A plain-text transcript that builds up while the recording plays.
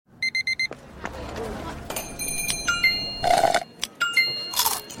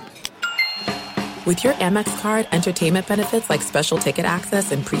With your Amex card, entertainment benefits like special ticket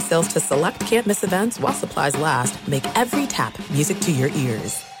access and pre-sales to select can't-miss events while supplies last make every tap music to your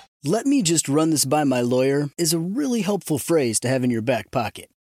ears. "Let me just run this by my lawyer" is a really helpful phrase to have in your back pocket.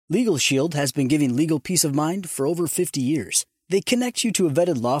 Legal Shield has been giving legal peace of mind for over 50 years. They connect you to a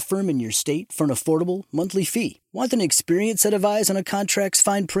vetted law firm in your state for an affordable monthly fee. Want an experienced set of eyes on a contract's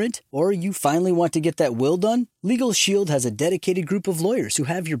fine print? Or you finally want to get that will done? Legal Shield has a dedicated group of lawyers who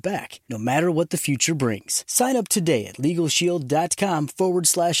have your back, no matter what the future brings. Sign up today at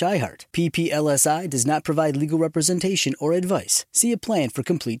LegalShield.com/iHeart. PPLSI does not provide legal representation or advice. See a plan for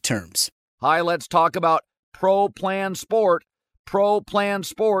complete terms. Hi, let's talk about Pro Plan Sport. Pro Plan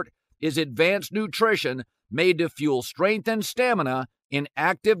Sport is advanced nutrition made to fuel strength and stamina in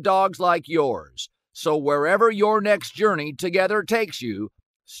active dogs like yours. So wherever your next journey together takes you,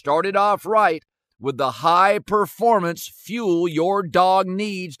 start it off right with the high-performance fuel your dog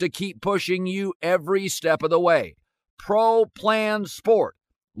needs to keep pushing you every step of the way. Pro Plan Sport.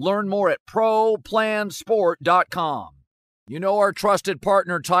 Learn more at ProPlansport.com. You know our trusted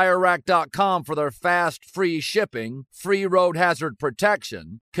partner, TireRack.com, for their fast, free shipping, free road hazard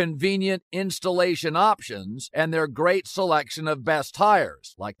protection, convenient installation options, and their great selection of best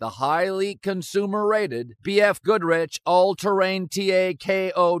tires, like the highly consumer-rated BF Goodrich All-Terrain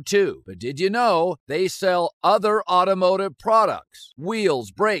TAKO2. But did you know they sell other automotive products?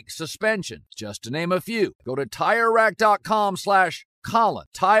 Wheels, brakes, suspension, just to name a few. Go to TireRack.com/Colin.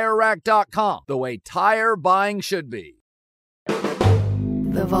 TireRack.com, the way tire buying should be.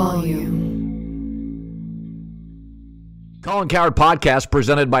 The volume. Colin Cowherd Podcast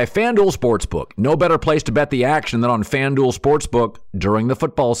presented by FanDuel Sportsbook. No better place to bet the action than on FanDuel Sportsbook during the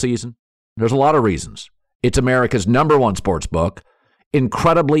football season. There's a lot of reasons. It's America's #1 sportsbook,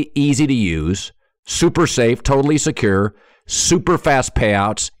 incredibly easy to use, super safe, totally secure, super fast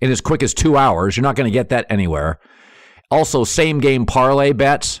payouts in as quick as 2 hours. You're not going to get that anywhere. Also, same game parlay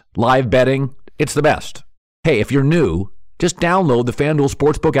bets, live betting. It's the best. Hey, if you're new, just download the FanDuel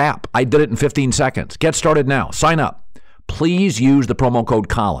Sportsbook app. I did it in 15 seconds. Get started now. Sign up. Please use the promo code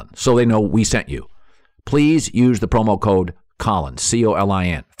Colin so they know we sent you. Please use the promo code Colin,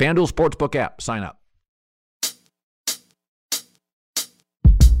 C-O-L-I-N. FanDuel Sportsbook app. Sign up.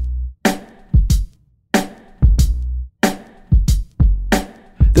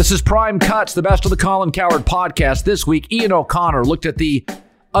 This is Prime Cuts, the best of the Colin Cowherd Podcast. This week, Ian O'Connor looked at the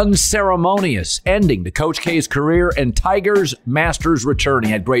unceremonious ending to Coach K's career and Tigers Masters return.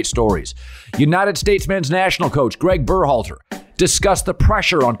 He had great stories. United States men's national coach Gregg Berhalter discussed the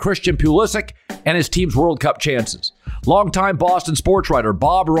pressure on Christian Pulisic and his team's World Cup chances. Longtime Boston sports writer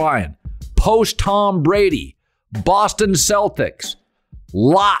Bob Ryan, post-Tom Brady, Boston Celtics.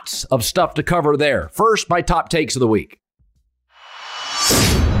 Lots of stuff to cover there. First, my top takes of the week.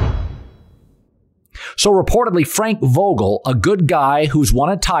 So reportedly, Frank Vogel, a good guy who's won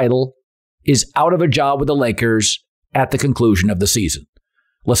a title, is out of a job with the Lakers at the conclusion of the season.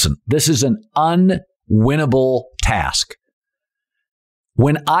 Listen, this is an unwinnable task.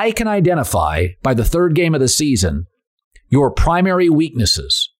 When I can identify by the third game of the season your primary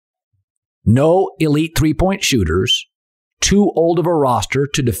weaknesses, no elite three-point shooters, too old of a roster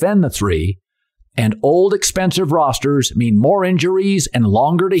to defend the three, and old expensive rosters mean more injuries and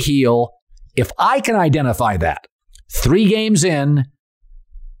longer to heal. If I can identify that, 3 games in,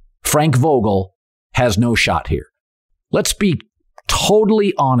 Frank Vogel has no shot here. Let's be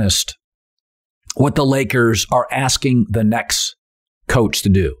totally honest what the Lakers are asking the next coach to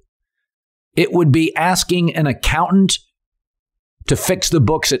do. It would be asking an accountant to fix the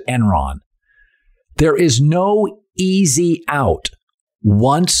books at Enron. There is no easy out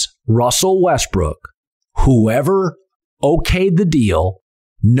once Russell Westbrook, whoever okayed the deal,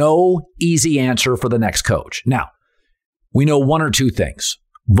 no easy answer for the next coach. Now, we know one or two things.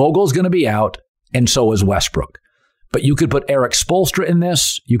 Vogel's going to be out, and so is Westbrook. But you could put Eric Spoelstra in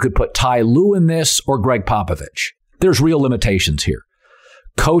this, you could put Ty Lue in this, or Greg Popovich. There's real limitations here.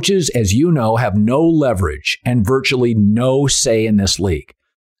 Coaches, as you know, have no leverage and virtually no say in this league.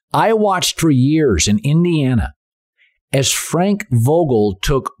 I watched for years in Indiana as Frank Vogel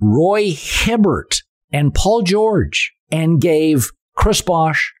took Roy Hibbert and Paul George and gave Chris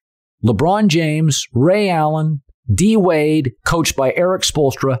Bosh, LeBron James, Ray Allen, D. Wade, coached by Eric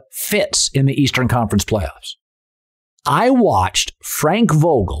Spoelstra, fits in the Eastern Conference playoffs. I watched Frank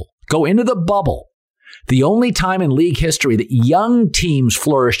Vogel go into the bubble, the only time in league history that young teams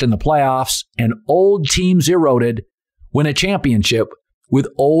flourished in the playoffs and old teams eroded, win a championship with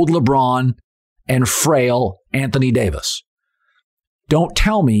old LeBron and frail Anthony Davis. Don't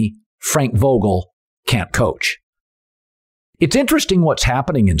tell me Frank Vogel can't coach. It's interesting what's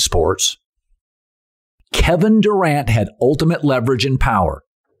happening in sports. Kevin Durant had ultimate leverage and power.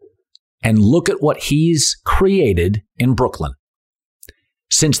 And look at what he's created in Brooklyn.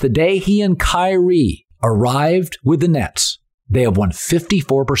 Since the day he and Kyrie arrived with the Nets, they have won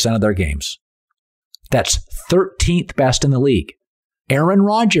 54% of their games. That's 13th best in the league. Aaron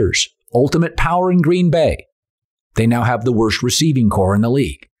Rodgers, ultimate power in Green Bay. They now have the worst receiving core in the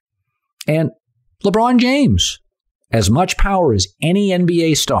league. And LeBron James, as much power as any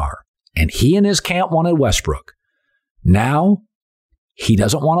NBA star, and he and his camp wanted Westbrook. Now, he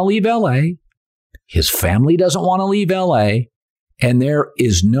doesn't want to leave LA. His family doesn't want to leave LA. And there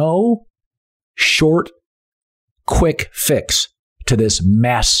is no short, quick fix to this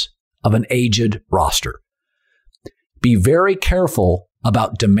mess of an aged roster. Be very careful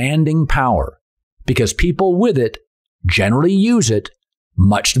about demanding power because people with it generally use it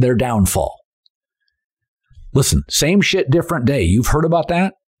much to their downfall. Listen, same shit, different day. You've heard about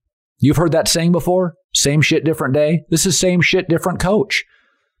that? You've heard that saying before? Same shit, different day. This is same shit, different coach.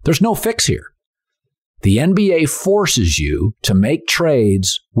 There's no fix here. The NBA forces you to make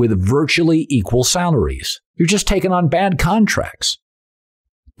trades with virtually equal salaries. You're just taking on bad contracts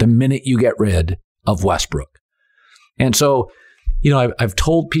the minute you get rid of Westbrook. And so, I've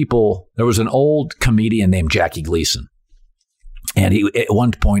told people, there was an old comedian named Jackie Gleason. And at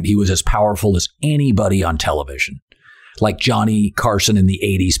one point, he was as powerful as anybody on television, like Johnny Carson in the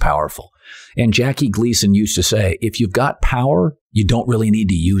 80s powerful. And Jackie Gleason used to say, if you've got power, you don't really need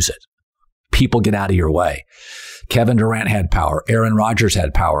to use it. People get out of your way. Kevin Durant had power. Aaron Rodgers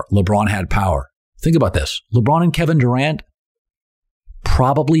had power. LeBron had power. Think about this. LeBron and Kevin Durant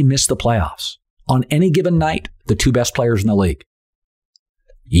probably missed the playoffs. On any given night, the two best players in the league.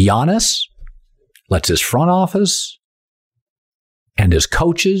 Giannis lets his front office and his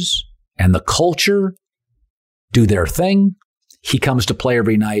coaches and the culture do their thing. He comes to play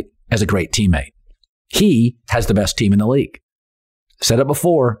every night as a great teammate. He has the best team in the league. Said it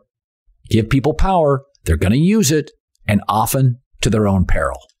before. Give people power. They're going to use it, and often to their own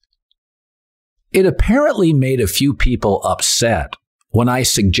peril. It apparently made a few people upset when I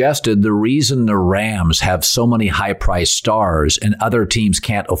suggested the reason the Rams have so many high-priced stars and other teams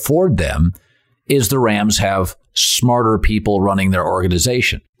can't afford them is the Rams have smarter people running their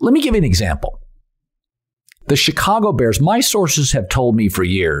organization. Let me give you an example. The Chicago Bears, my sources have told me for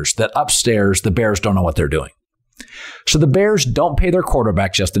years that upstairs the Bears don't know what they're doing. So the Bears don't pay their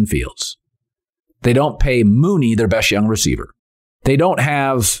quarterback, Justin Fields. They don't pay Mooney, their best young receiver. They don't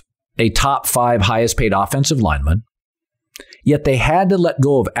have a top 5 highest paid offensive lineman. Yet they had to let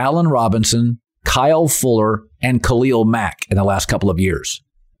go of Allen Robinson, Kyle Fuller, and Khalil Mack in the last couple of years.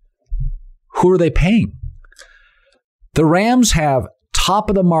 Who are they paying? The Rams have top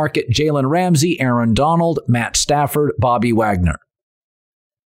of the market Jalen Ramsey, Aaron Donald, Matt Stafford, Bobby Wagner.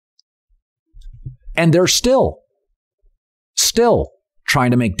 And they're still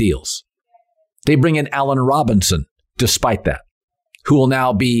trying to make deals. They bring in Allen Robinson despite that, who will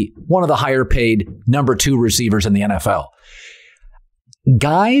now be one of the higher paid number 2 receivers in the NFL.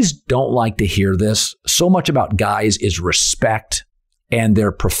 Guys don't like to hear this. So much about guys is respect and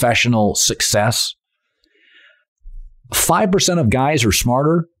their professional success. 5% of guys are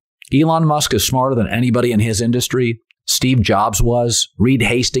smarter. Elon Musk is smarter than anybody in his industry. Steve Jobs was. Reed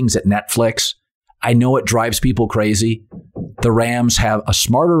Hastings at Netflix. I know it drives people crazy. The Rams have a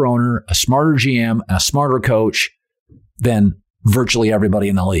smarter owner, a smarter GM, and a smarter coach than virtually everybody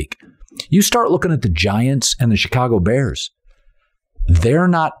in the league. You start looking at the Giants and the Chicago Bears. They're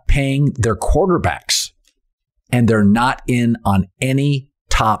not paying their quarterbacks, and they're not in on any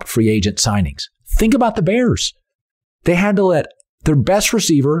top free agent signings. Think about the Bears. They had to let their best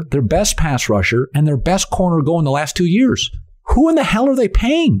receiver, their best pass rusher, and their best corner go in the last 2 years. Who in the hell are they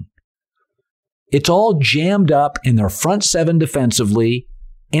paying? It's all jammed up in their front 7 defensively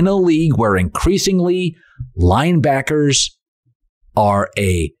in a league where increasingly linebackers are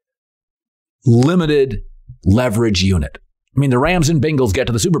a limited leverage unit. I mean, the Rams and Bengals get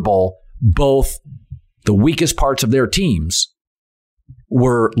to the Super Bowl, both the weakest parts of their teams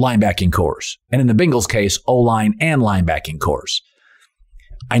were linebacking cores. And in the Bengals case, O-line and linebacking cores.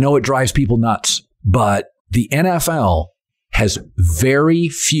 I know it drives people nuts, but the NFL has very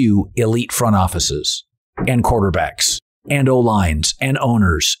few elite front offices and quarterbacks and O-lines and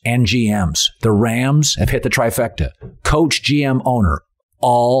owners and GMs. The Rams have hit the trifecta. Coach, GM, owner,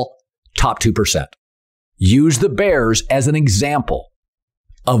 all top 2%. Use the Bears as an example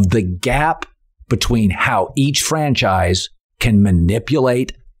of the gap between how each franchise can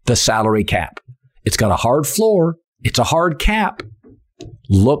manipulate the salary cap. It's got a hard floor. It's a hard cap.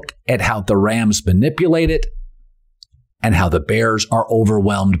 Look at how the Rams manipulate it and how the Bears are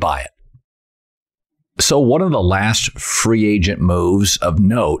overwhelmed by it. So one of the last free agent moves of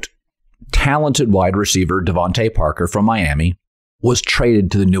note, talented wide receiver Devontae Parker from Miami was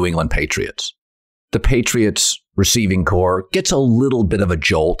traded to the New England Patriots. The Patriots receiving core gets a little bit of a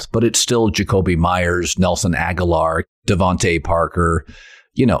jolt, but it's still Jacoby Myers, Nelson Aguilar, Devontae Parker.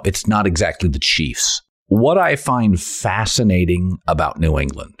 It's not exactly the Chiefs. What I find fascinating about New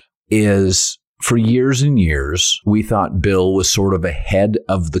England is for years and years, we thought Bill was sort of ahead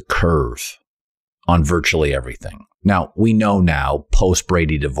of the curve on virtually everything. Now, we know now,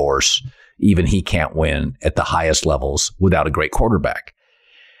 post-Brady divorce, even he can't win at the highest levels without a great quarterback.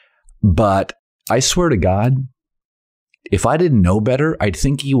 But I swear to God, if I didn't know better, I'd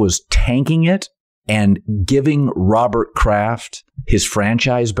think he was tanking it and giving Robert Kraft his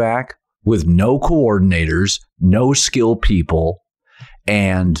franchise back with no coordinators, no skill people,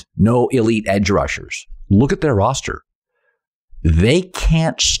 and no elite edge rushers. Look at their roster. They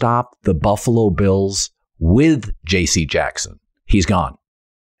can't stop the Buffalo Bills with J.C. Jackson. He's gone.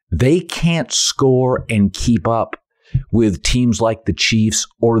 They can't score and keep up with teams like the Chiefs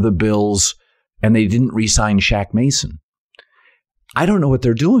or the Bills, and they didn't re-sign Shaq Mason. I don't know what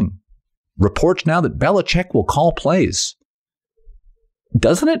they're doing. Reports now that Belichick will call plays.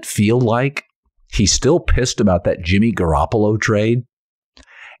 Doesn't it feel like he's still pissed about that Jimmy Garoppolo trade?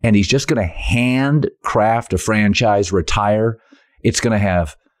 And he's just going to hand Kraft a franchise, retire. It's going to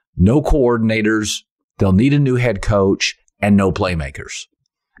have no coordinators. They'll need a new head coach and no playmakers.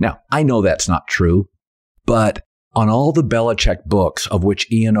 Now, I know that's not true, but on all the Belichick books, of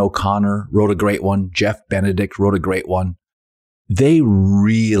which Ian O'Connor wrote a great one, Jeff Benedict wrote a great one, they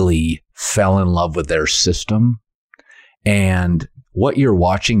really fell in love with their system. And what you're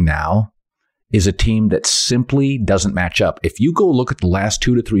watching now is a team that simply doesn't match up. If you go look at the last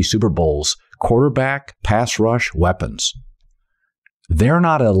 2 to 3 Super Bowls, quarterback, pass rush, weapons, they're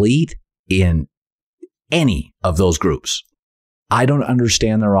not elite in any of those groups. I don't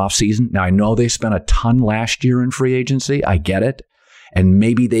understand their offseason. Now, I know they spent a ton last year in free agency. I get it. And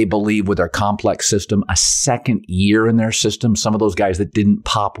maybe they believe with their complex system, a second year in their system, some of those guys that didn't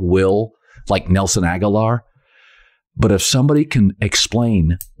pop will, like Nelson Aguilar. But if somebody can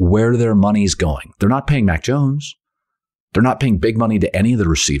explain where their money's going, they're not paying Mac Jones. They're not paying big money to any of the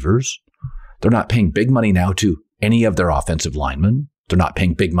receivers. They're not paying big money now to any of their offensive linemen. They're not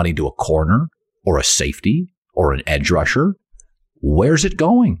paying big money to a corner or a safety or an edge rusher. Where's it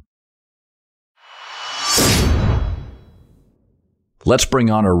going? Let's bring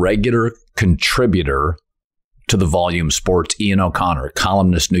on a regular contributor to the Volume Sports, Ian O'Connor,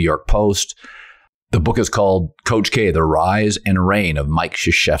 columnist, New York Post. The book is called Coach K, The Rise and Reign of Mike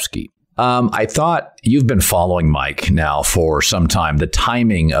Krzyzewski. I thought you've been following Mike now for some time. The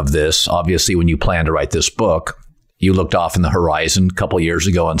timing of this, obviously, when you planned to write this book, you looked off in the horizon a couple of years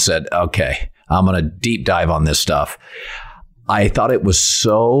ago and said, okay, I'm going to deep dive on this stuff. I thought it was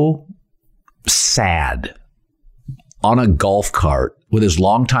so sad on a golf cart with his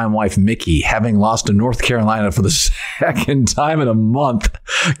longtime wife, Mickey, having lost to North Carolina for the second time in a month.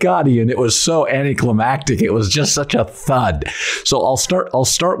 God, Ian, it was so anticlimactic. It was just such a thud. So I'll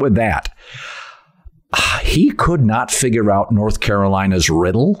start with that. He could not figure out North Carolina's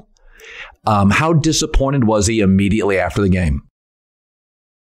riddle. How disappointed was he immediately after the game?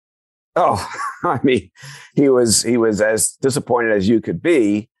 Oh, I mean, he was as disappointed as you could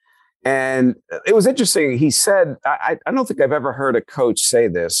be. And it was interesting. He said, I don't think I've ever heard a coach say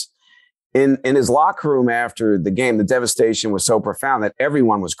this. In his locker room after the game, the devastation was so profound that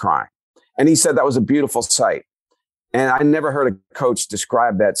everyone was crying. And he said that was a beautiful sight. And I never heard a coach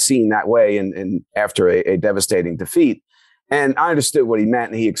describe that scene that way in after a devastating defeat. And I understood what he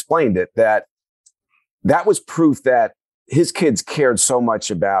meant, and he explained it, that was proof that his kids cared so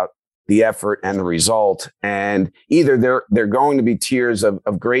much about the effort and the result. And either they're going to be tears of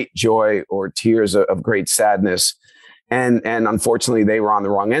great joy or tears of great sadness. And unfortunately, they were on the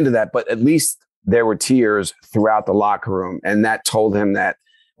wrong end of that. But at least there were tears throughout the locker room. And that told him that,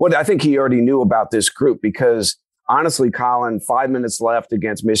 well, I think he already knew about this group because honestly, Colin, 5 minutes left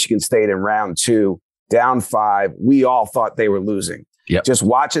against Michigan State in round 2, down 5, we all thought they were losing. Yep. Just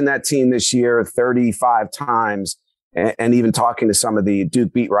watching that team this year 35 times and even talking to some of the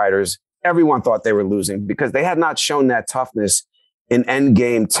Duke beat writers, everyone thought they were losing because they had not shown that toughness in end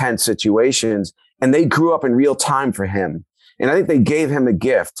game tense situations. And they grew up in real time for him. And I think they gave him a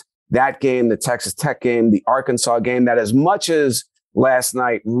gift. That game, the Texas Tech game, the Arkansas game, that as much as last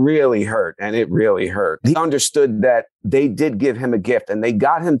night really hurt, and it really hurt, he understood that they did give him a gift and they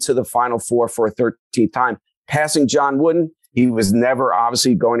got him to the Final Four for a 13th time. Passing John Wooden, he was never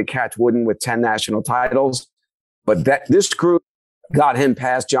obviously going to catch Wooden with 10 national titles. But this group got him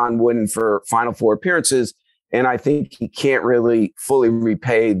past John Wooden for Final Four appearances. And I think he can't really fully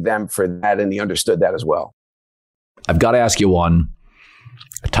repay them for that. And he understood that as well. I've got to ask you a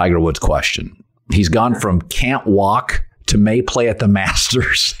Tiger Woods question. He's gone from can't walk to may play at the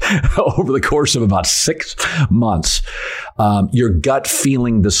Masters over the course of about 6 months. Your gut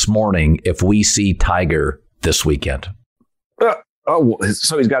feeling this morning if we see Tiger this weekend?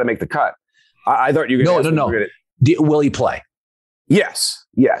 So he's got to make the cut. I thought you were going to No. Will he play? Yes.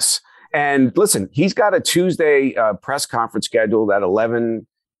 And listen, he's got a Tuesday press conference scheduled at 11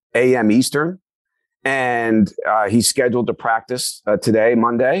 a.m. Eastern. And he's scheduled to practice today,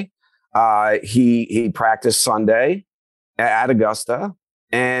 Monday. He practiced Sunday at Augusta.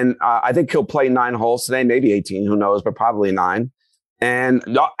 And I think he'll play 9 holes today, maybe 18, who knows, but probably 9. And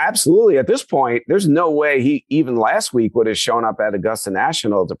absolutely, at this point, there's no way he even last week would have shown up at Augusta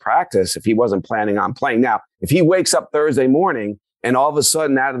National to practice if he wasn't planning on playing. Now, if he wakes up Thursday morning and all of a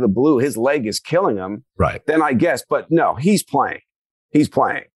sudden out of the blue, his leg is killing him, right? Then I guess. But no, he's playing. He's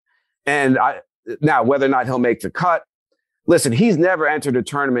playing. And now, whether or not he'll make the cut, listen, he's never entered a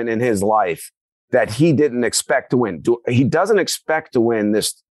tournament in his life that he didn't expect to win. He doesn't expect to win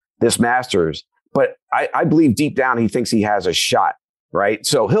this Masters, but I believe deep down he thinks he has a shot. Right.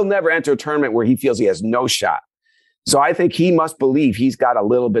 So he'll never enter a tournament where he feels he has no shot. So I think he must believe he's got a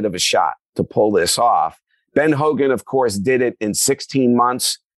little bit of a shot to pull this off. Ben Hogan, of course, did it in 16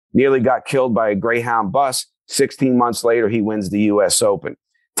 months, nearly got killed by a Greyhound bus. 16 months later, he wins the U.S. Open.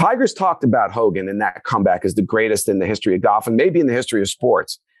 Tiger's talked about Hogan and that comeback as the greatest in the history of golf and maybe in the history of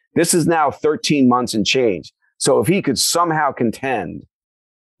sports. This is now 13 months and change. So if he could somehow contend,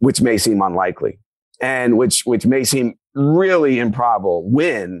 which may seem unlikely, and which may seem really improbable,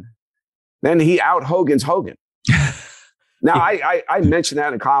 win, then he out Hogan's Hogan. Now, I mentioned that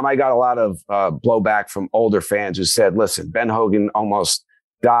in a column. I got a lot of blowback from older fans who said, listen, Ben Hogan almost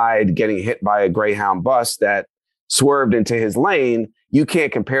died getting hit by a Greyhound bus that swerved into his lane. You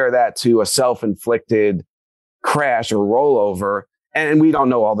can't compare that to a self-inflicted crash or rollover. And we don't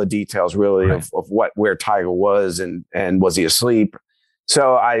know all the details really right. of where Tiger was and was he asleep?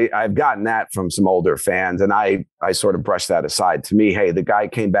 So I've gotten that from some older fans, and I sort of brushed that aside. To me, hey, the guy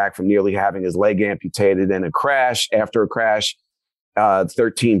came back from nearly having his leg amputated in a crash,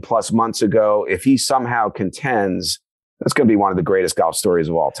 13 plus months ago. If he somehow contends, that's going to be one of the greatest golf stories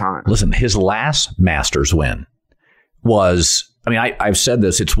of all time. Listen, his last Masters win was, I've said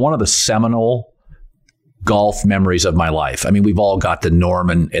this, it's one of the seminal golf memories of my life. We've all got the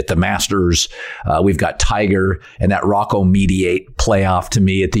Norman at the Masters. We've got Tiger and that Rocco Mediate playoff to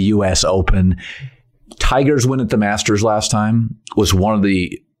me at the U.S. Open. Tiger's win at the Masters last time was one of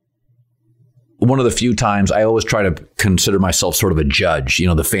the few times I always try to consider myself sort of a judge. You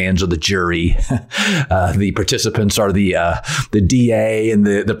know, the fans are the jury, the participants are the DA and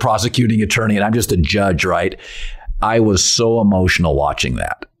the prosecuting attorney, and I'm just a judge, right? I was so emotional watching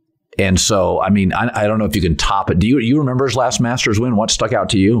that. And so, I don't know if you can top it. Do you remember his last Masters win? What stuck out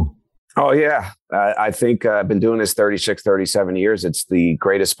to you? Oh, yeah. I think I've been doing this 36, 37 years. It's the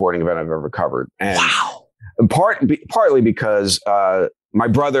greatest sporting event I've ever covered. And wow. Partly because my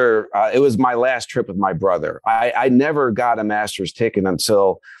brother, it was my last trip with my brother. I never got a Masters ticket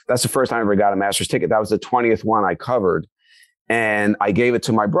that's the first time I ever got a Masters ticket. That was the 20th one I covered. And I gave it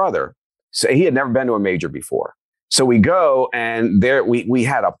to my brother. So he had never been to a major before. So we go, and there we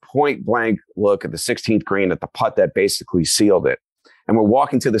had a point blank look at the 16th green at the putt that basically sealed it. And we're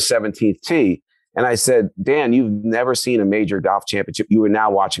walking to the 17th tee. And I said, Dan, you've never seen a major golf championship. You are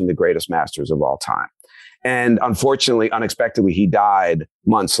now watching the greatest Masters of all time. And unfortunately, unexpectedly, he died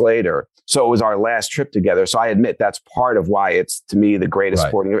months later. So it was our last trip together. So I admit that's part of why it's, to me, the greatest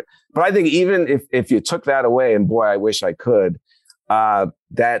sporting event. But I think even if you took that away, and boy, I wish I could,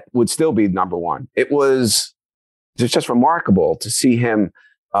 that would still be number one. It's just remarkable to see him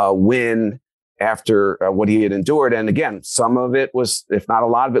win after what he had endured. And again, some of it was, if not a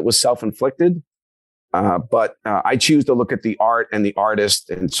lot of it, was self-inflicted. But I choose to look at the art and the artist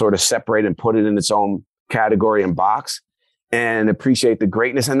and sort of separate and put it in its own category and box and appreciate the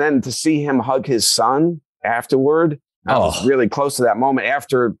greatness. And then to see him hug his son afterward, I was really close to that moment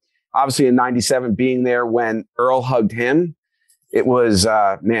after, obviously in 97, being there when Earl hugged him. It was,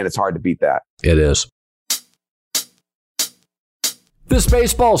 it's hard to beat that. It is. This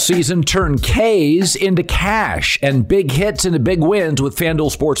baseball season, turn Ks into cash and big hits into big wins with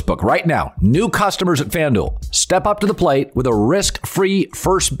FanDuel Sportsbook. Right now, new customers at FanDuel, step up to the plate with a risk-free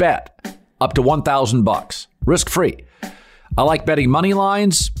first bet up to $1,000. Risk-free. I like betting money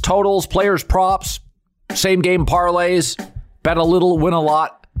lines, totals, players, props, same-game parlays, bet a little, win a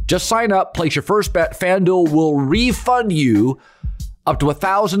lot. Just sign up, place your first bet. FanDuel will refund you up to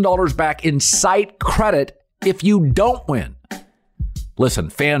 $1,000 back in site credit if you don't win. Listen,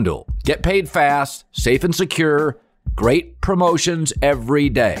 FanDuel, get paid fast, safe and secure, great promotions every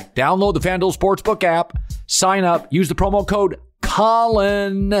day. Download the FanDuel Sportsbook app, sign up, use the promo code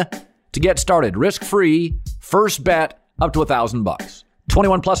Colin to get started. Risk-free, first bet up to $1,000.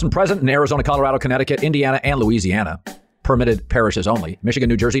 21 plus and present in Arizona, Colorado, Connecticut, Indiana, and Louisiana. Permitted parishes only. Michigan,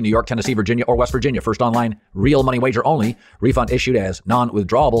 New Jersey, New York, Tennessee, Virginia, or West Virginia. First online, real money wager only. Refund issued as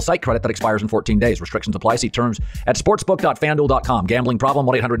non-withdrawable site credit that expires in 14 days. Restrictions apply. See terms at sportsbook.fanduel.com. Gambling problem,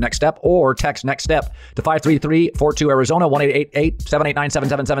 1-800-NEXT-STEP, or text NEXT STEP to 53342 Arizona,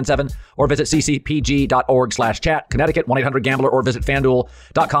 1-888-789-7777, or visit ccpg.org/chat. Connecticut, 1-800-GAMBLER, or visit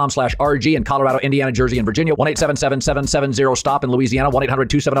fanduel.com/RG. In Colorado, Indiana, Jersey, and Virginia, 1-877-770-STOP. In Louisiana,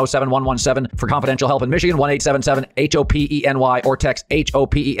 1-800-270-7117. For confidential help in Michigan, 1-877-HOPENY, or text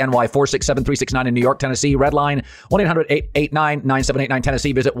HOPENY 467-369 in New York, Tennessee. Red line 1-800-889-9789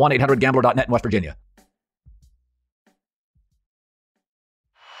 Tennessee. Visit 1-800-GAMBLER.net in West Virginia.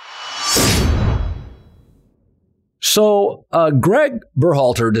 So Gregg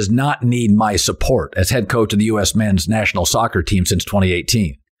Berhalter does not need my support as head coach of the U.S. men's national soccer team since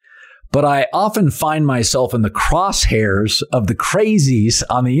 2018. But I often find myself in the crosshairs of the crazies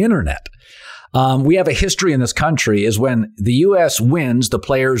on the internet. We have a history in this country is when the U.S. wins, the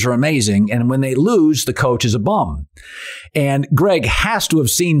players are amazing. And when they lose, the coach is a bum. And Gregg has to have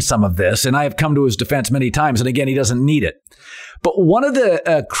seen some of this. And I have come to his defense many times. And again, he doesn't need it. But one of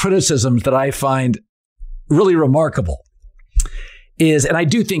the criticisms that I find really remarkable is, and I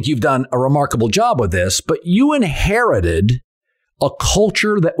do think you've done a remarkable job with this, but you inherited a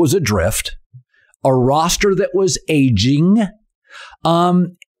culture that was adrift, a roster that was aging,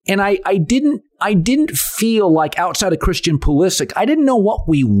 and I didn't feel like outside of Christian Pulisic, I didn't know what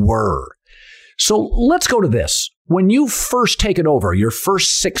we were. So let's go to this. When you first take it over, your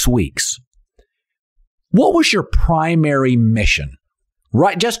first 6 weeks, what was your primary mission?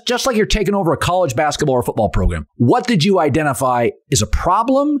 Right, just like you're taking over a college basketball or football program. What did you identify as a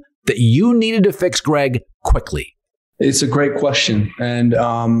problem that you needed to fix, Gregg, quickly? It's a great question. And,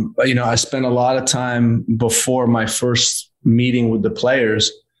 I spent a lot of time before my first meeting with the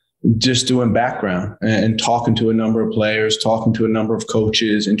players just doing background and talking to a number of players, talking to a number of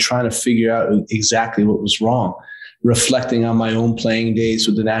coaches and trying to figure out exactly what was wrong, reflecting on my own playing days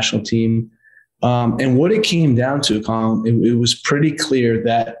with the national team. And what it came down to, Colin, it was pretty clear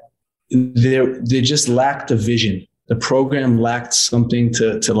that they just lacked a vision. The program lacked something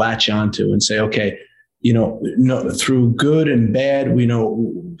to latch onto and say, okay, through good and bad,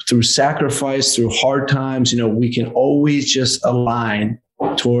 through sacrifice, through hard times, we can always just align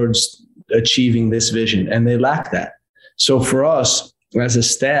towards achieving this vision. And they lack that. So for us as a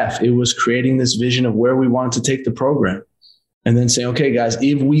staff, it was creating this vision of where we wanted to take the program and then saying, okay, guys,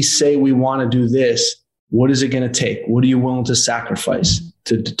 if we say we want to do this, what is it going to take? What are you willing to sacrifice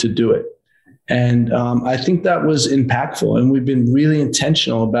to do it? And I think that was impactful. And we've been really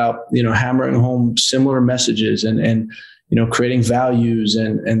intentional about, hammering home similar messages and creating values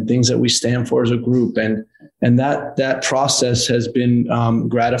and things that we stand for as a group. And that process has been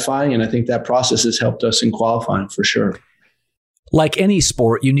gratifying. And I think that process has helped us in qualifying for sure. Like any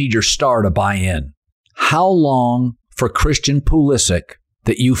sport, you need your star to buy in. How long for Christian Pulisic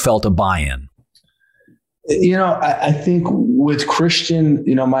that you felt a buy-in? I think with Christian,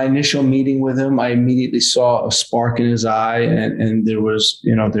 my initial meeting with him, I immediately saw a spark in his eye and there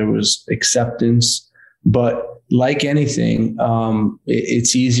was acceptance. But like anything,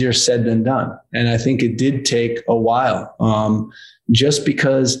 it's easier said than done. And I think it did take a while, just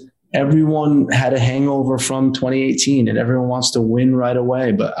because everyone had a hangover from 2018 and everyone wants to win right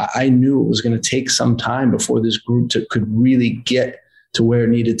away. But I knew it was going to take some time before this group could really get to where it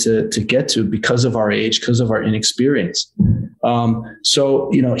needed to get to because of our age, because of our inexperience.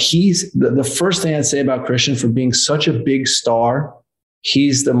 So he's the first thing I'd say about Christian, for being such a big star,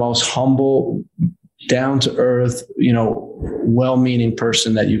 he's the most humble, down to earth, well-meaning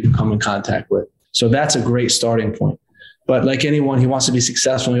person that you can come in contact with. So that's a great starting point. But like anyone, he wants to be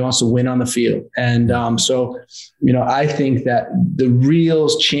successful. He wants to win on the field. And I think that the real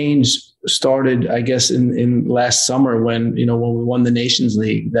change started, I guess, in last summer when we won the Nations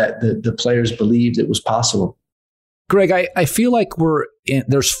League, that the players believed it was possible. Gregg, I feel like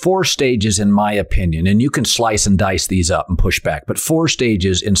there's 4 stages in my opinion, and you can slice and dice these up and push back, but 4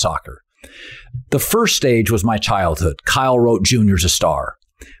 stages in soccer. The first stage was my childhood. Kyle Rote Jr. is a star.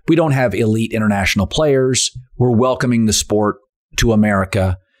 We don't have elite international players. We're welcoming the sport to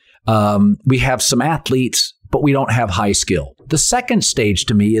America. We have some athletes, but we don't have high skill. The second stage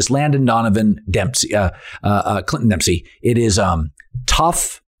to me is Landon Donovan Dempsey, Clinton Dempsey. It is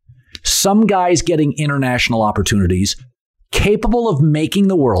tough, some guys getting international opportunities, capable of making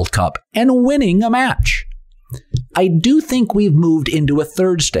the World Cup and winning a match. I do think we've moved into a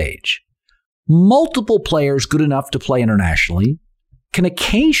third stage. Multiple players good enough to play internationally, can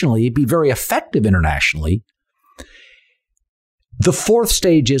occasionally be very effective internationally. The fourth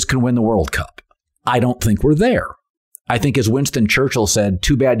stage is can win the World Cup. I don't think we're there. I think, as Winston Churchill said,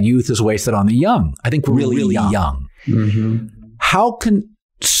 too bad youth is wasted on the young. I think we're really young. Mm-hmm. How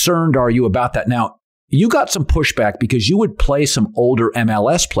concerned are you about that? Now, you got some pushback because you would play some older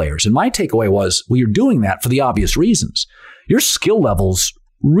MLS players. And my takeaway was, well, you're doing that for the obvious reasons. Your skill level's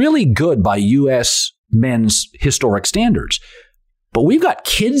really good by U.S. men's historic standards. But we've got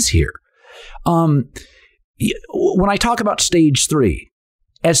kids here. When I talk about stage 3,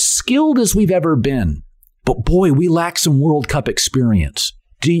 as skilled as we've ever been, but boy, we lack some World Cup experience.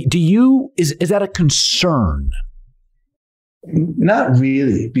 Is that a concern? Not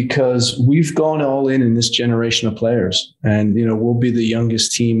really, because we've gone all in this generation of players, and we'll be the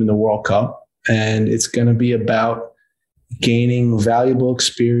youngest team in the World Cup, and it's going to be about gaining valuable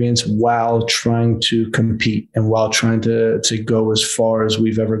experience while trying to compete and while trying to go as far as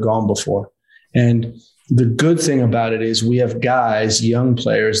we've ever gone before. And the good thing about it is we have guys, young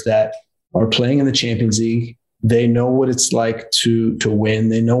players that are playing in the Champions League. They know what it's like to win.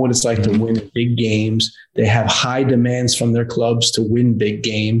 They know what it's like to win big games. They have high demands from their clubs to win big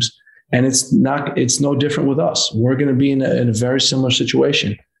games. And it's no different with us. We're going to be in a very similar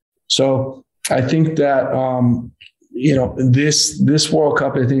situation. So I think that, this World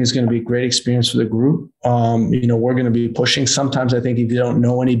Cup, I think, is going to be a great experience for the group. We're going to be pushing. Sometimes I think if you don't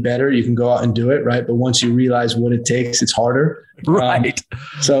know any better, you can go out and do it, right? But once you realize what it takes, it's harder. Right.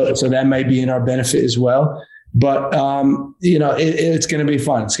 So that might be in our benefit as well. But, it's going to be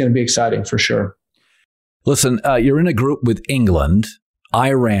fun. It's going to be exciting for sure. Listen, you're in a group with England,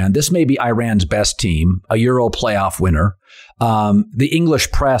 Iran. This may be Iran's best team, a Euro playoff winner. The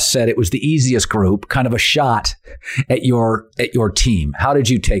English press said it was the easiest group, kind of a shot at your team. How did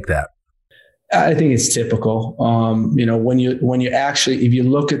you take that? I think it's typical. When you actually, if you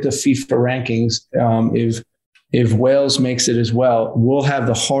look at the FIFA rankings, if Wales makes it as well, we'll have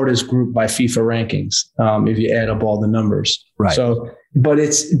the hardest group by FIFA rankings if you add up all the numbers. Right. So,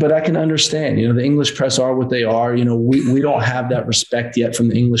 but I can understand. The English press are what they are. We don't have that respect yet from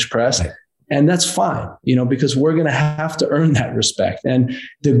the English press. Right. And that's fine, because we're going to have to earn that respect. And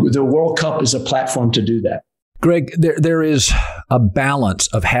the World Cup is a platform to do that. Gregg, there is a balance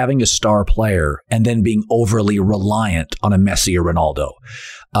of having a star player and then being overly reliant on a Messi or Ronaldo.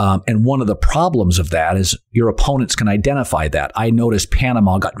 And one of the problems of that is your opponents can identify that. I noticed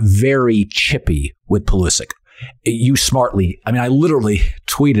Panama got very chippy with Pulisic. You smartly, I literally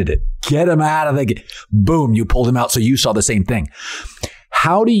tweeted it. Get him out of the game. Boom, you pulled him out. So you saw the same thing.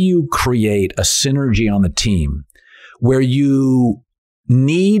 How do you create a synergy on the team where you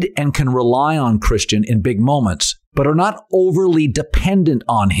need and can rely on Christian in big moments, but are not overly dependent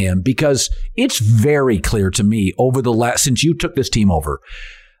on him? Because it's very clear to me since you took this team over,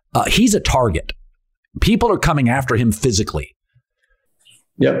 he's a target. People are coming after him physically.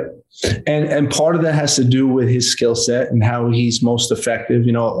 Yep. And part of that has to do with his skill set and how he's most effective.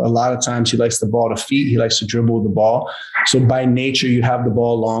 A lot of times he likes the ball to feet. He likes to dribble with the ball. So by nature, you have the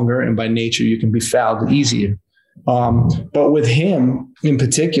ball longer, and by nature, you can be fouled easier. But with him in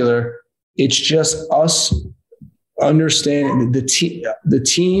particular, it's just us understanding the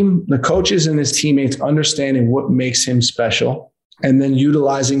team, the coaches and his teammates understanding what makes him special and then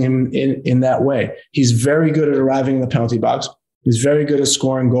utilizing him in that way. He's very good at arriving in the penalty box. He's very good at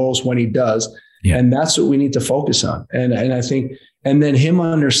scoring goals when he does. Yeah. And that's what we need to focus on. And I think, and then him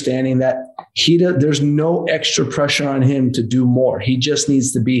understanding that there's no extra pressure on him to do more. He just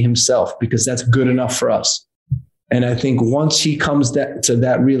needs to be himself because that's good enough for us. And I think once he comes to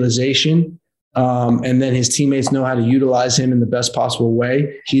that realization, and then his teammates know how to utilize him in the best possible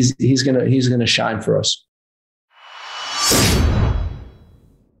way, he's gonna shine for us.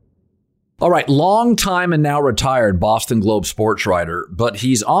 All right, long time and now retired Boston Globe sports writer, but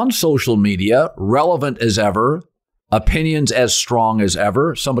he's on social media, relevant as ever, opinions as strong as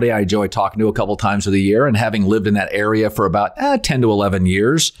ever. Somebody I enjoy talking to a couple times of the year, and having lived in that area for about 10 to 11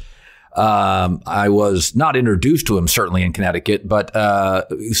 years. I was not introduced to him, certainly in Connecticut, but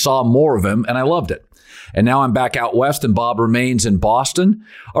saw more of him, and I loved it. And now I'm back out west, and Bob remains in Boston.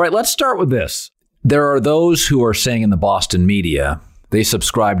 All right, let's start with this. There are those who are saying in the Boston media, they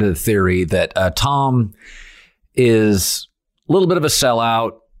subscribe to the theory that Tom is a little bit of a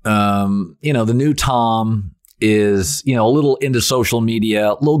sellout. The new Tom is, a little into social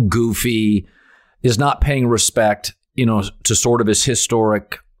media, a little goofy, is not paying respect. to sort of his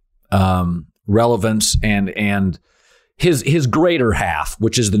historic relevance and his greater half,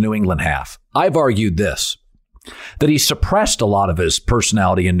 which is the New England half. I've argued this, that he suppressed a lot of his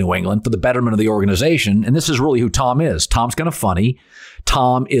personality in New England for the betterment of the organization. And this is really who Tom is. Tom's kind of funny.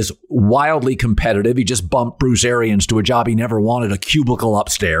 Tom is wildly competitive. He just bumped Bruce Arians to a job he never wanted, a cubicle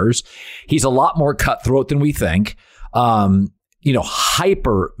upstairs. He's a lot more cutthroat than we think.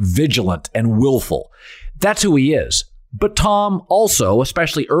 Hyper vigilant and willful. That's who he is. But Tom also,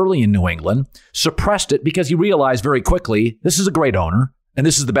 especially early in New England, suppressed it because he realized very quickly, this is a great owner and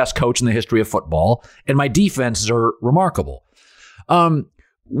this is the best coach in the history of football, and my defenses are remarkable.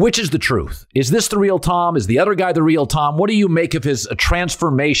 Which is the truth? Is this the real Tom? Is the other guy the real Tom? What do you make of his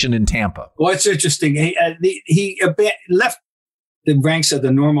transformation in Tampa? Well, it's interesting. He left the ranks of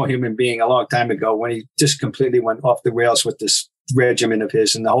the normal human being a long time ago when he just completely went off the rails with this regimen of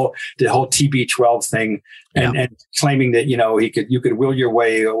his and the whole TB12 thing and claiming that, you could will your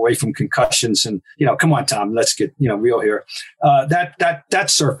way away from concussions and, come on, Tom, let's get, real here. That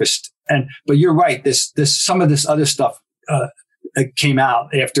surfaced. But you're right. This some of this other stuff came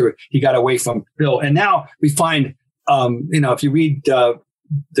out after he got away from Bill. And now we find, if you read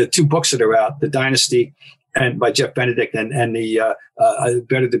the two books that are out, The Dynasty and by Jeff Benedict and the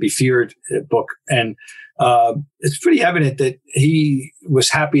Better to Be Feared book. And it's pretty evident that he was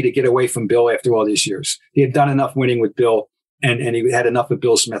happy to get away from Bill after all these years. He had done enough winning with Bill and he had enough of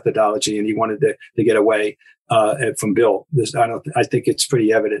Bill's methodology and he wanted to get away from Bill. I think it's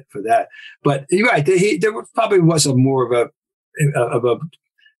pretty evident for that. But you're right. There probably was more of a,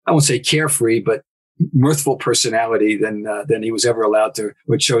 I won't say carefree, but mirthful personality than he was ever allowed to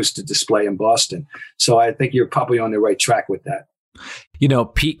or chose to display in Boston. So I think you're probably on the right track with that.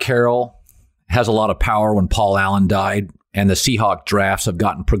 Pete Carroll has a lot of power when Paul Allen died, and the Seahawk drafts have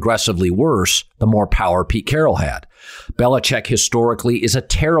gotten progressively worse the more power Pete Carroll had. Belichick historically is a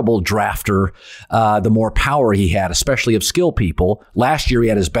terrible drafter the more power he had, especially of skill people. Last year he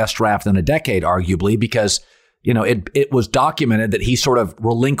had his best draft in a decade, arguably, because it was documented that he sort of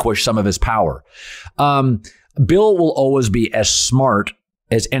relinquished some of his power. Bill will always be as smart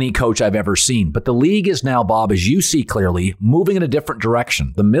as any coach I've ever seen. But the league is now, Bob, as you see clearly, moving in a different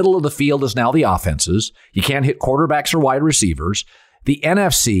direction. The middle of the field is now the offenses. You can't hit quarterbacks or wide receivers. The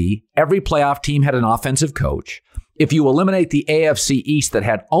NFC, every playoff team had an offensive coach. If you eliminate the AFC East that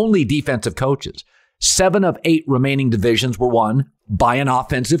had only defensive coaches, 7 of 8 remaining divisions were won by an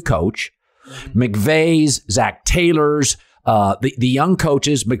offensive coach. McVay's, Zach Taylor's, the young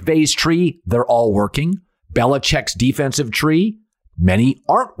coaches, McVay's tree, they're all working. Belichick's defensive tree, many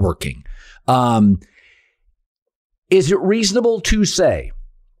aren't working. Is it reasonable to say,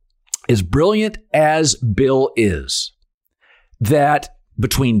 as brilliant as Bill is, that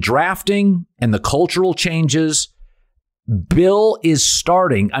between drafting and the cultural changes, Bill is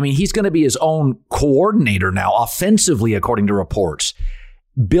starting, he's going to be his own coordinator now, offensively, according to reports.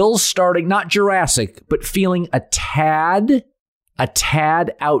 Bill's starting, not Jurassic, but feeling a tad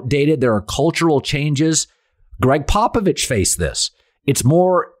outdated. There are cultural changes. Gregg Popovich faced this. It's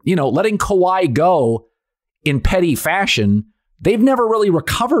more, letting Kawhi go in petty fashion. They've never really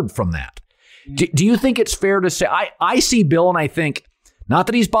recovered from that. Do you think it's fair to say, I see Bill and I think, not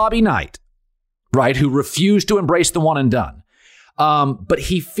that he's Bobby Knight, right, who refused to embrace the one and done, but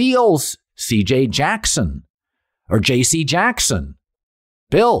he feels C.J. Jackson or J.C. Jackson.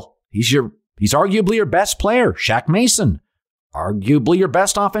 Bill, he's arguably your best player. Shaq Mason, arguably your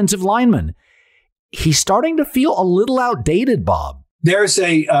best offensive lineman. He's starting to feel a little outdated, Bob. There's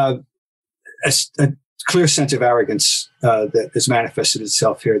a clear sense of arrogance that has manifested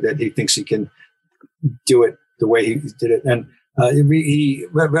itself here, that he thinks he can do it the way he did it. And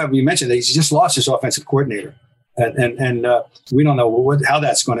you mentioned that he's just lost his offensive coordinator. And we don't know how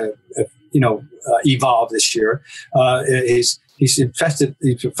that's going to evolve this year. He's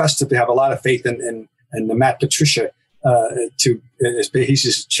professed to have a lot of faith in Matt Patricia. He's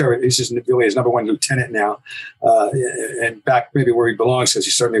just really his number one lieutenant now, and back maybe where he belongs, because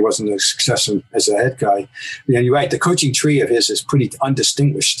he certainly wasn't a success as a head guy. And you're right, the coaching tree of his is pretty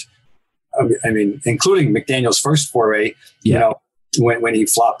undistinguished. Including McDaniel's first foray, when he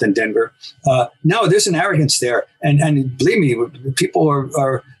flopped in Denver. No, there's an arrogance there, and believe me, people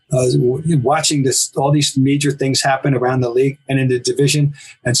are watching all these major things happen around the league and in the division,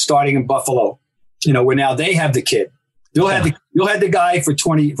 and starting in Buffalo, where now they have the kid. Bill had the guy for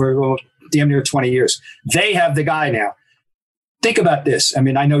damn near 20 years. They have the guy now. Think about this.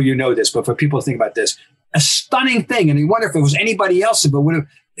 I know you know this, but for people to think about this, a stunning thing. And you wonder if it was anybody else, but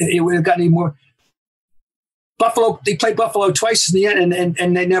it would have gotten any more. Buffalo, they played Buffalo twice in the end,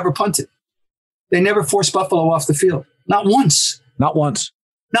 and they never punted. They never forced Buffalo off the field. Not once. Not once.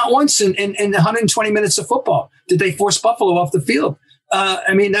 Not once in 120 minutes of football did they force Buffalo off the field.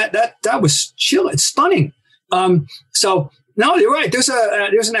 I mean, that was chill. It's stunning. So no, you're right. There's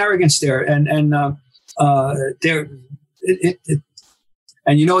an arrogance there, and there.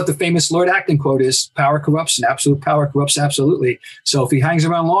 And you know what the famous Lord Acton quote is? Power corrupts, and absolute power corrupts absolutely. So if he hangs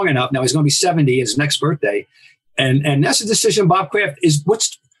around long enough, now he's going to be 70 his next birthday, and that's a decision Bob Kraft is.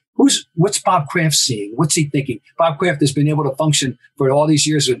 What's Bob Kraft seeing? What's he thinking? Bob Kraft has been able to function for all these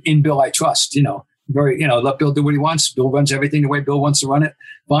years with "In Bill I Trust." Let Bill do what he wants. Bill runs everything the way Bill wants to run it.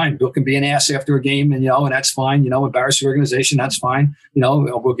 Fine. Bill can be an ass after a game, and that's fine. Embarrass the organization. That's fine.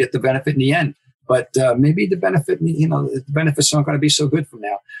 We'll get the benefit in the end. But maybe the benefits aren't going to be so good from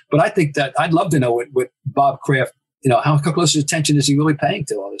now. But I think that I'd love to know what Bob Kraft, how close attention is he really paying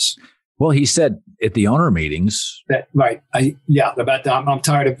to all this? Well, he said at the owner meetings. Right. I'm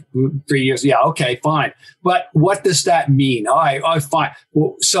tired of 3 years. Yeah. Okay, fine. But what does that mean? All right, fine.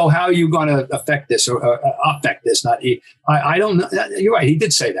 Well, so how are you going to affect this or affect this? I don't know. You're right. He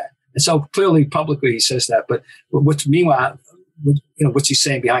did say that. And so clearly publicly he says that. But meanwhile, what's he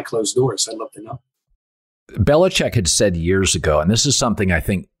saying behind closed doors? I'd love to know. Belichick had said years ago, and this is something I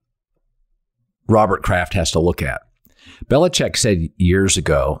think Robert Kraft has to look at. Belichick said years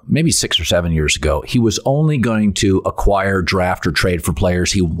ago, maybe 6 or 7 years ago, he was only going to acquire, draft, or trade for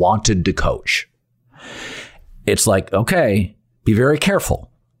players he wanted to coach. It's like, okay, be very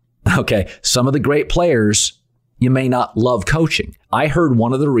careful. Okay, some of the great players you may not love coaching. I heard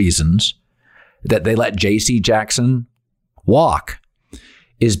one of the reasons that they let J.C. Jackson walk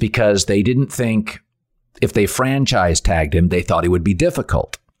is because they didn't think if they franchise tagged him, they thought he would be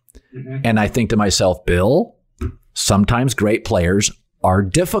difficult. Mm-hmm. And I think to myself, Bill, sometimes great players are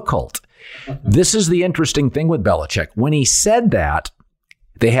difficult. This is the interesting thing with Belichick. When he said that,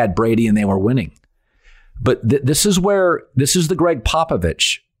 they had Brady and they were winning. But this is the Gregg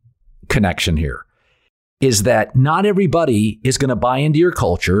Popovich connection here, is that not everybody is going to buy into your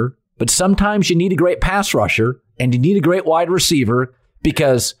culture, but sometimes you need a great pass rusher and you need a great wide receiver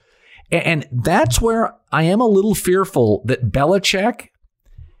and that's where I am a little fearful that Belichick,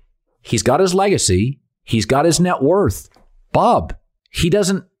 he's got his legacy. He's got his net worth. Bob, he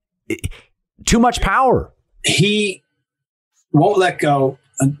doesn't, too much power. He won't let go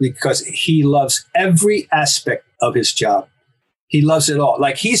because he loves every aspect of his job. He loves it all.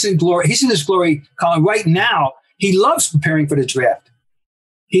 Like he's in glory. He's in his glory column right now. He loves preparing for the draft.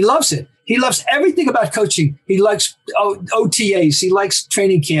 He loves it. He loves everything about coaching. He likes OTAs. He likes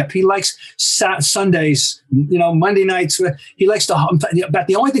training camp. He likes Sundays, Monday nights. He likes but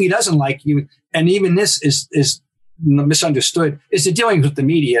the only thing he doesn't like, and even this is misunderstood, is the dealings with the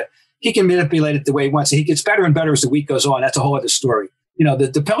media. He can manipulate it the way he wants. He gets better and better as the week goes on. That's a whole other story.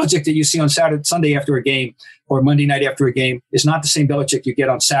 The Belichick that you see on Sunday after a game or Monday night after a game is not the same Belichick you get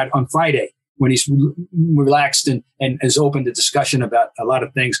on Friday when he's relaxed and is open to discussion about a lot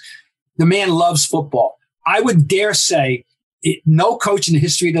of things. The man loves football. I would dare say no coach in the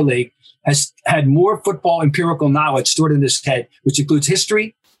history of the league has had more football empirical knowledge stored in his head, which includes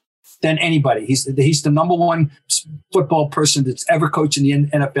history, than anybody. He's the number one football person that's ever coached in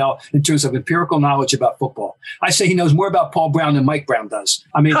the NFL in terms of empirical knowledge about football. I say he knows more about Paul Brown than Mike Brown does.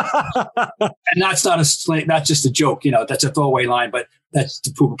 I mean, and that's not just a joke. That's a throwaway line, but that's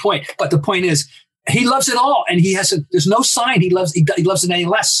to prove a point. But the point is, he loves it all, and there's no sign he loves it any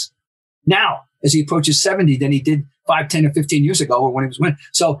less now as he approaches 70 than he did 5, 10, or 15 years ago, or when he was winning.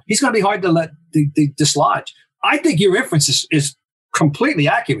 So he's going to be hard to let dislodge. I think your inference is completely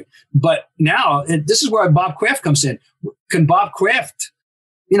accurate. But now, and this is where Bob Kraft comes in. Can Bob Kraft,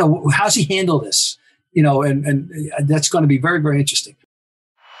 how's he handle this? And that's going to be very, very interesting.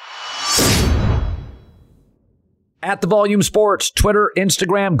 At The Volume Sports, Twitter,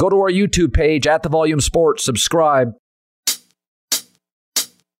 Instagram, go to our YouTube page, at The Volume Sports, subscribe.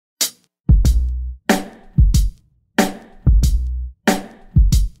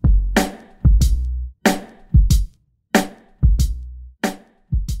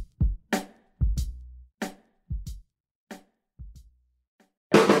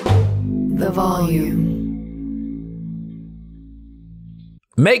 The Volume.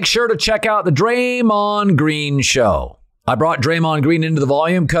 Make sure to check out the Draymond Green Show. I brought Draymond Green into The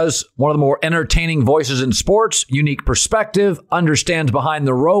Volume because one of the more entertaining voices in sports, unique perspective, understands behind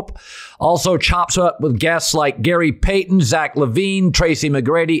the rope, also chops up with guests like Gary Payton, Zach LaVine, Tracy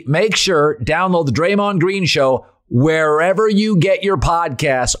McGrady. Make sure, download the Draymond Green Show wherever you get your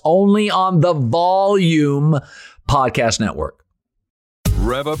podcasts, only on the Volume Podcast Network.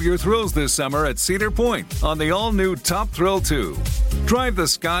 Rev up your thrills this summer at Cedar Point on the all-new Top Thrill 2. Drive the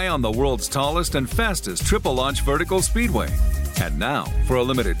sky on the world's tallest and fastest triple-launch vertical speedway. And now, for a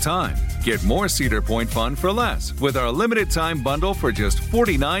limited time, get more Cedar Point fun for less with our limited-time bundle for just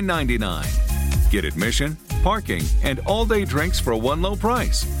 $49.99. Get admission, parking, and all-day drinks for one low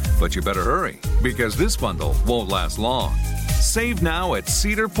price. But you better hurry, because this bundle won't last long. Save now at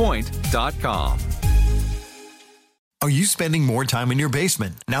cedarpoint.com. Are you spending more time in your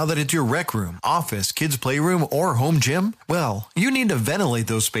basement now that it's your rec room, office, kids' playroom, or home gym? Well, you need to ventilate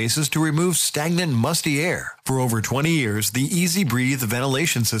those spaces to remove stagnant, musty air. For over 20 years, the Easy Breathe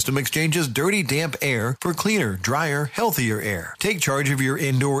ventilation system exchanges dirty, damp air for cleaner, drier, healthier air. Take charge of your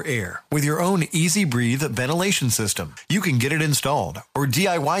indoor air with your own Easy Breathe ventilation system. You can get it installed, or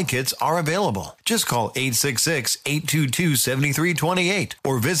DIY kits are available. Just call 866-822-7328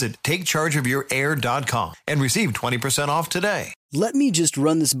 or visit takechargeofyourair.com and receive 20% off today. "Let me just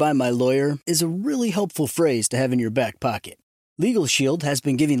run this by my lawyer" is a really helpful phrase to have in your back pocket. Legal Shield has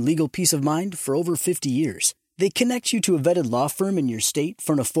been giving legal peace of mind for over 50 years. They connect you to a vetted law firm in your state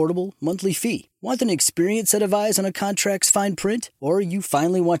for an affordable monthly fee. Want an experienced set of eyes on a contract's fine print? Or you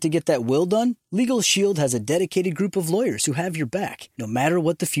finally want to get that will done? Legal Shield has a dedicated group of lawyers who have your back, no matter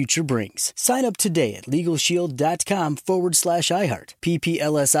what the future brings. Sign up today at LegalShield.com/iHeart.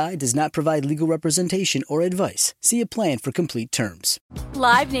 PPLSI does not provide legal representation or advice. See a plan for complete terms.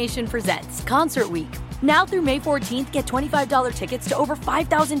 Live Nation presents Concert Week. Now through May 14th, get $25 tickets to over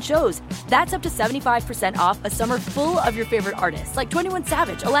 5,000 shows. That's up to 75% off a summer full of your favorite artists like 21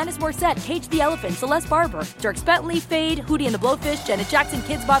 Savage, Alanis Morissette, Cage the Elephant, Celeste Barber, Dierks Bentley, Fade, Hootie and the Blowfish, Janet Jackson,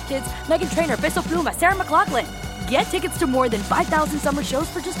 Kids Bop Kids, Meghan Trainor, Peso Pluma, Sarah McLachlan. Get tickets to more than 5,000 summer shows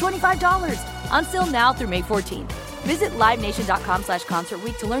for just $25. On sale now through May 14th. Visit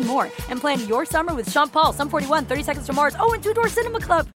livenation.com/concertweek to learn more and plan your summer with Sean Paul, Sum 41, 30 Seconds to Mars, and Two Door Cinema Club.